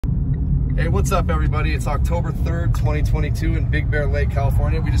Hey, what's up everybody? It's October 3rd, 2022 in Big Bear Lake,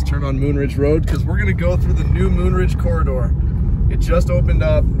 California. We just turned on Moonridge Road because we're gonna go through the new Moonridge Corridor. It just opened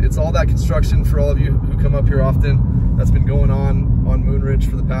up. It's all that construction for all of you who come up here often. That's been going on Moonridge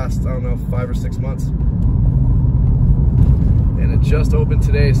for the past, I don't know, 5 or 6 months. And it just opened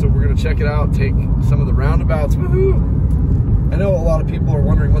today, so we're gonna check it out, take some of the roundabouts. Woohoo! I know a lot of people are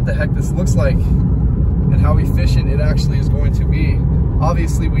wondering what the heck this looks like and how efficient it actually is going to be.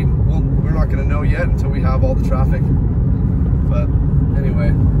 Obviously, we're not going to know yet until we have all the traffic. But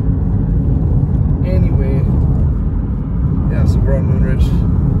anyway, yeah. So we're on Moonridge.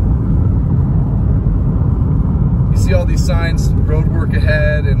 You see all these signs: road work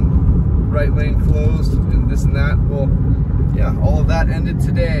ahead and right lane closed and this and that. Well, yeah, all of that ended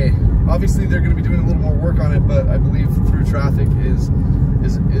today. Obviously, they're going to be doing a little more work on it, but I believe through traffic is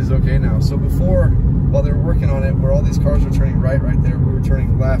okay now. So before, while they were working on it, where all these cars were turning right there, we were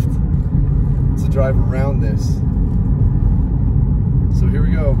turning left to drive around this. So here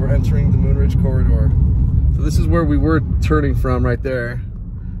we go, we're entering the Moonridge Corridor. So this is where we were turning from right there.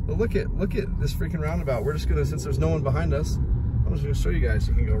 But look at this freaking roundabout. We're just gonna, since there's no one behind us, I'm just gonna show you guys.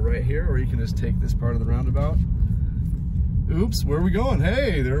 You can go right here, or you can just take this part of the roundabout. Oops, where are we going?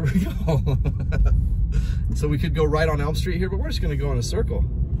 Hey, there we go. So we could go right on Elm Street here, but we're just gonna go in a circle,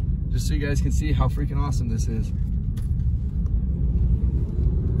 just so you guys can see how freaking awesome this is.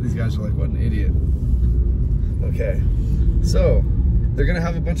 These guys are like, what an idiot. Okay, so they're gonna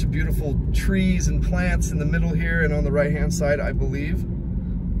have a bunch of beautiful trees and plants in the middle here and on the right-hand side, I believe.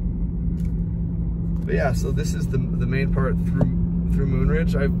 But yeah, so this is the main part through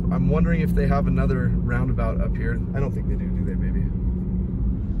Moonridge. I'm wondering if they have another roundabout up here. I don't think they do they, maybe?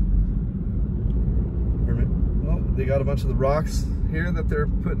 Oh, they got a bunch of the rocks here that they're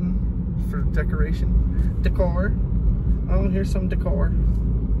putting for decoration. Decor. Oh, here's some decor.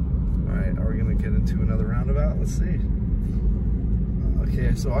 All right, are we gonna get into another roundabout? Let's see.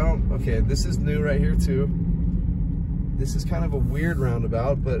 Okay, so okay, this is new right here too. This is kind of a weird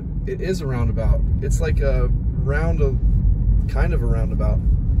roundabout, but it is a roundabout. It's like a kind of a roundabout.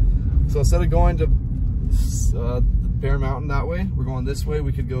 So instead of going to Bear Mountain that way, we're going this way.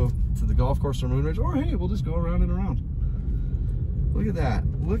 We could go to the golf course or Moonridge, or hey, we'll just go around and around. Look at that.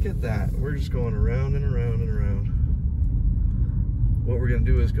 Look at that. We're just going around and around and around. What we're going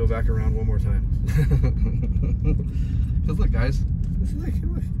to do is go back around one more time. Because look, guys. This is like,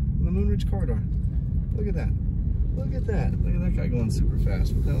 look, the Moonridge Corridor. Look at that. Look at that. Look at that guy going super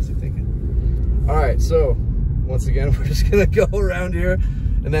fast. What the hell is he thinking? All right, so once again, we're just going to go around here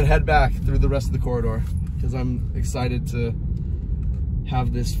and then head back through the rest of the corridor, because I'm excited to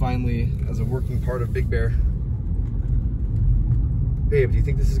have this finally as a working part of Big Bear. Babe, do you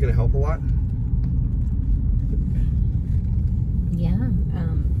think this is going to help a lot? Yeah.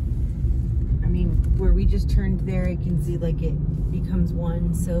 I mean, where we just turned there, I can see like it becomes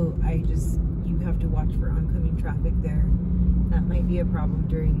one. So you have to watch for oncoming traffic there. That might be a problem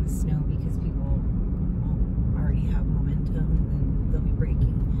during the snow because people already have momentum and they'll be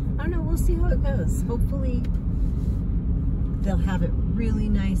braking. I don't know. We'll see how it goes. Hopefully, they'll have it really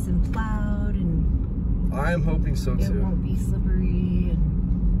nice and plowed, and I'm hoping so too. It won't be slippery,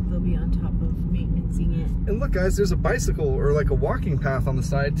 and they'll be on top of maintaining it. And look, guys, there's a bicycle or like a walking path on the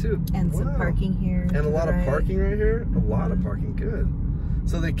side too. And some parking here. And a lot of parking right here. A lot of parking. Good.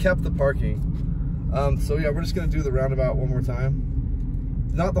 So they kept the parking. So yeah, we're just gonna do the roundabout one more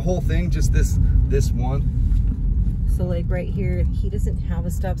time. Not the whole thing, just this one. So like right here, he doesn't have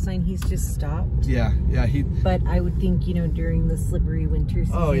a stop sign. He's just stopped. Yeah. But I would think, you know, during the slippery winter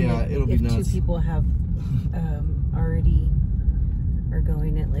season, oh yeah, it'll be nuts. If 2 people have already are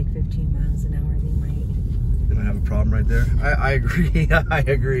going at like 15 miles an hour, they might have a problem right there. I agree. I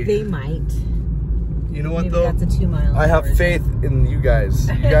agree. They might. You know what? Maybe though? That's a 2 mile. I have faith in you guys.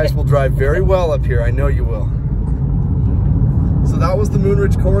 You guys will drive very well up here. I know you will. So that was the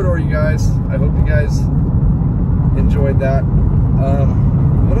Moonridge Corridor, you guys. I hope you guys enjoyed that.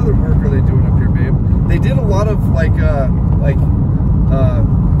 What other work are they doing up here, babe? They did a lot of I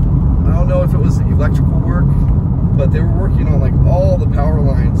don't know if it was electrical work, but they were working on like all the power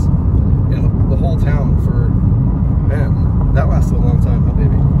lines in the whole town for, man, that lasted a long time, huh,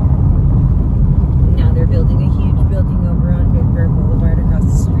 baby? Now they're building a huge building over on Big Bear Boulevard across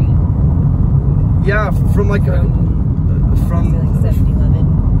the street. Yeah, from like from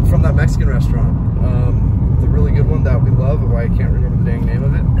 7-Eleven. From that Mexican restaurant. The really good one that we love. I can't remember the dang name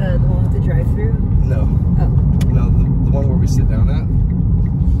of it. The one with the drive-thru? No. Oh. No, the one where we sit down at.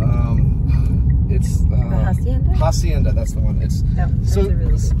 It's the Hacienda? Hacienda, that's the one. It's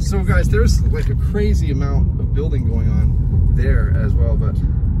so guys, there's like a crazy amount of building going on there as well. But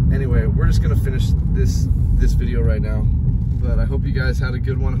anyway, anyway, we're just gonna finish this video right now. But I hope you guys had a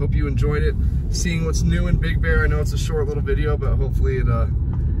good one. I hope you enjoyed it, seeing what's new in Big Bear. I know it's a short little video, but hopefully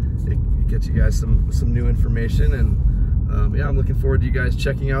it gets you guys some new information. And yeah, I'm looking forward to you guys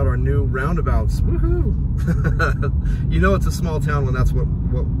checking out our new roundabouts. Woohoo! You know it's a small town when that's what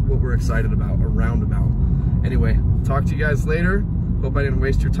we're excited about, a roundabout. Anyway, talk to you guys later. Hope I didn't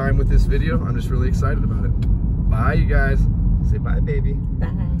waste your time with this video. I'm just really excited about it. Bye, you guys. Say bye, baby.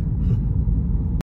 Bye.